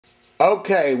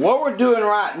Okay, what we're doing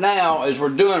right now is we're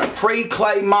doing a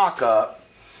pre-clay mock-up.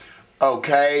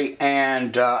 Okay,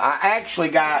 and I actually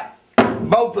got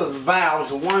both of the valves,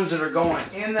 the ones that are going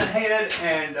in the head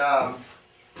and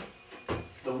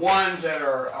the ones that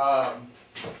are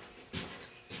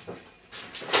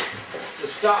the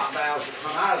stop valves that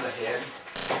come out of the head.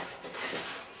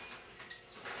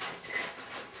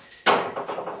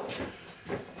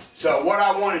 So what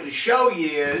I wanted to show you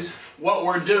is what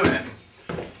we're doing.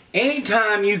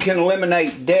 Anytime you can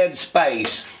eliminate dead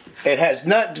space, it has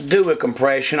nothing to do with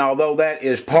compression, although that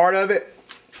is part of it.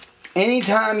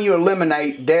 Anytime you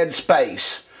eliminate dead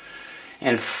space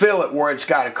and fill it where it's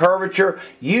got a curvature,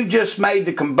 you've just made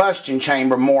the combustion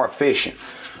chamber more efficient.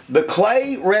 The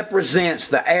clay represents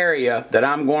the area that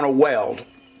I'm going to weld.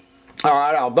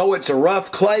 Alright, although it's a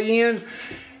rough clay in,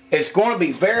 it's going to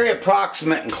be very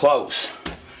approximate and close.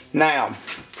 Now,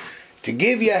 to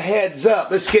give you a heads up,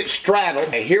 let's get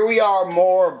straddled. Here we are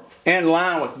more in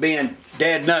line with being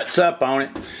dead nuts up on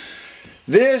it.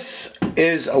 This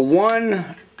is a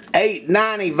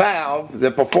 1890 valve, the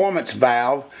performance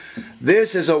valve.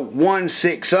 This is a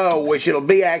 160, which it'll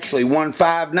be actually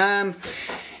 159.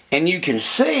 And you can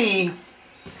see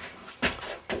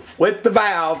with the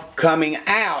valve coming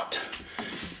out,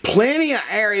 plenty of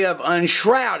area of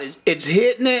unshroud. It's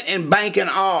hitting it and banking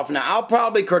off. Now I'll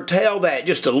probably curtail that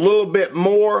just a little bit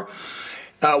more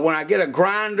when I get a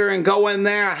grinder and go in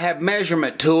there. I have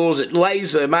measurement tools. It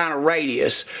lays the amount of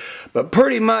radius, but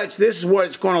pretty much this is what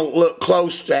it's going to look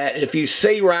close at. If you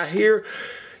see right here,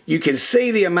 you can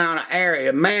see the amount of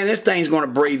area. Man, this thing's going to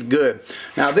breathe good.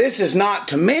 Now this is not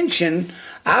to mention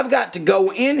I've got to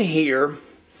go in here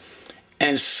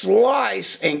and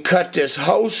slice and cut this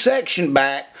whole section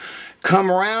back.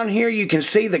 Come around here, you can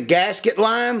see the gasket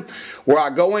line where I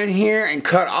go in here and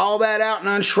cut all that out and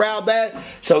unshroud that.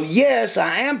 So yes,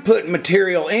 I am putting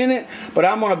material in it, but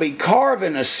I'm going to be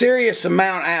carving a serious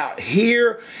amount out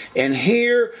here and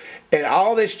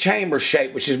all this chamber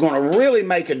shape, which is going to really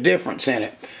make a difference in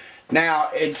it. Now,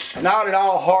 it's not at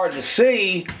all hard to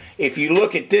see. If you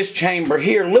look at this chamber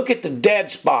here, look at the dead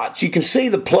spots. You can see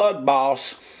the plug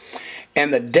boss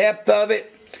and the depth of it.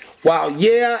 While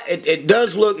yeah, it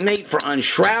does look neat for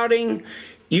unshrouding,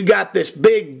 you got this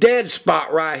big dead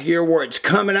spot right here where it's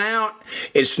coming out.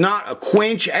 It's not a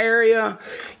quench area.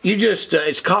 You just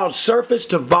it's called surface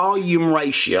to volume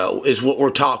ratio is what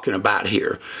we're talking about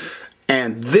here.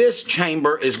 And this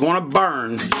chamber is going to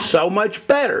burn so much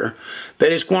better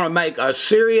that it's going to make a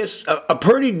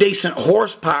pretty decent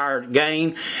horsepower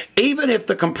gain. Even if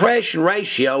the compression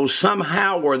ratios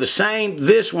somehow were the same,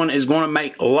 this one is going to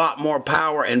make a lot more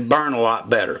power and burn a lot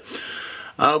better.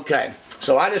 Okay,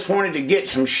 so I just wanted to get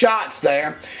some shots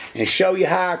there and show you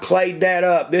how I clayed that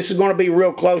up. This is going to be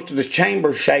real close to the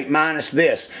chamber shape minus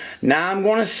this. Now I'm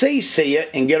going to CC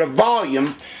it and get a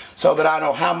volume so that I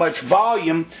know how much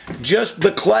volume just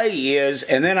the clay is,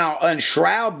 and then I'll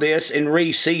unshroud this and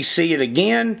re-CC it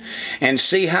again and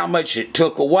see how much it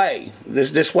took away.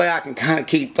 This way I can kind of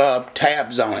keep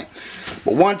tabs on it.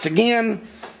 But once again,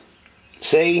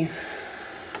 see,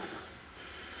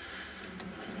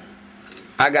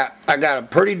 I got a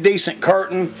pretty decent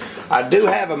curtain. I do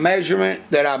have a measurement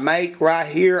that I make right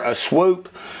here, a swoop,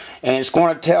 and it's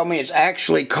going to tell me it's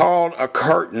actually called a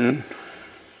curtain.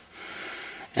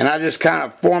 And I just kind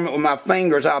of form it with my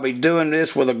fingers. I'll be doing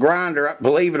this with a grinder.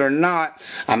 Believe it or not,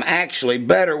 I'm actually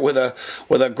better with a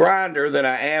grinder than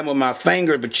I am with my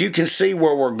finger. But you can see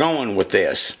where we're going with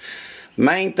this.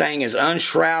 Main thing is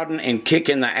unshrouding and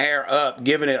kicking the air up,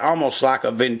 giving it almost like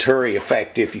a Venturi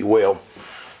effect, if you will.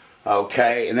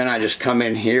 Okay, and then I just come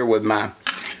in here with my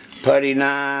putty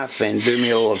knife and do me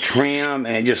a little trim,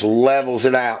 and it just levels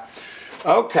it out.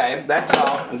 Okay, that's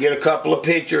all. I'll get a couple of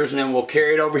pictures and then we'll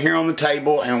carry it over here on the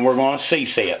table and we're going to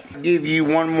CC it. I'll give you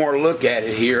one more look at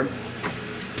it here.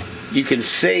 You can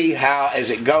see how as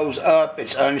it goes up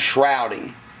it's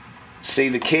unshrouding. See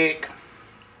the kick?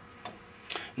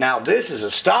 Now this is a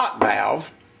stock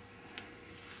valve,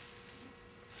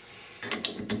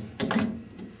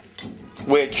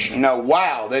 which, you know,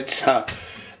 wow, that's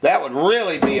that would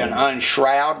really be an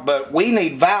unshroud, but we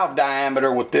need valve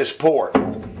diameter with this port.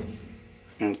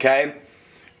 Okay,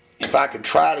 if I could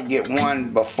try to get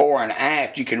one before and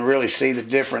aft, you can really see the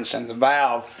difference in the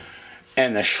valve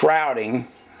and the shrouding.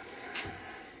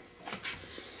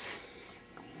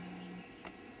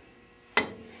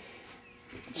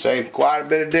 See, quite a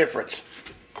bit of difference.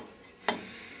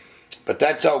 But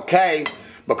that's okay,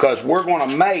 because we're going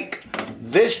to make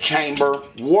this chamber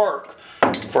work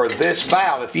for this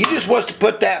valve. If you just was to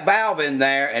put that valve in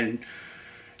there and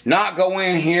not go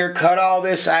in here, cut all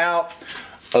this out,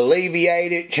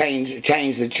 alleviate it, change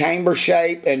the chamber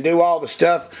shape, and do all the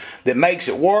stuff that makes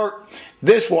it work.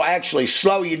 This will actually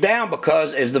slow you down,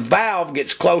 because as the valve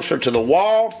gets closer to the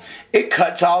wall, it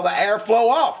cuts all the airflow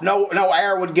off. No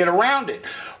air would get around it.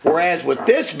 Whereas with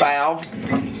this valve,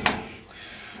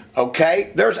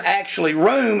 okay, there's actually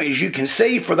room, as you can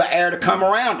see, for the air to come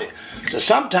around it. So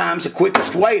sometimes the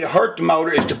quickest way to hurt the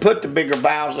motor is to put the bigger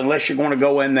valves, unless you're going to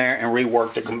go in there and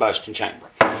rework the combustion chamber.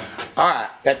 Alright,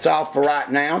 that's all for right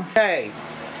now. Okay,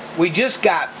 we just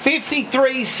got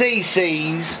 53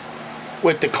 cc's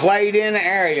with the clayed in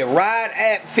area, right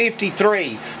at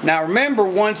 53. Now remember,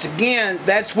 once again,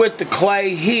 that's with the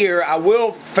clay here. I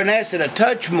will finesse it a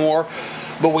touch more,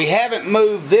 but we haven't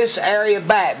moved this area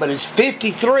back, but it's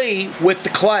 53 with the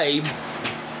clay.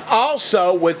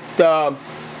 Also with the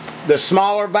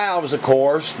smaller valves, of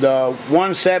course, the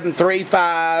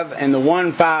 1735 and the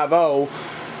 150,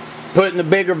 putting the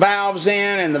bigger valves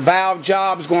in, and the valve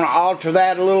job is going to alter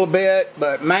that a little bit,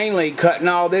 but mainly cutting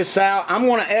all this out. I'm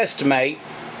going to estimate,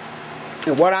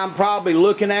 and what I'm probably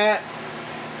looking at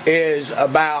is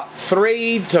about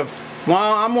 3 to,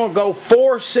 well, I'm going to go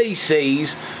 4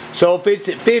 cc's. So if it's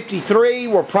at 53,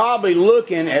 we're probably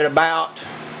looking at about,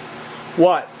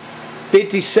 what,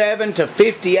 57 to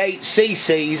 58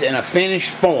 cc's in a finished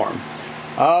form.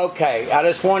 Okay, I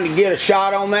just wanted to get a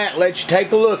shot on that, let you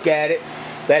take a look at it.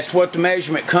 That's what the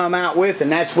measurement come out with,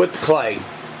 and that's with the clay.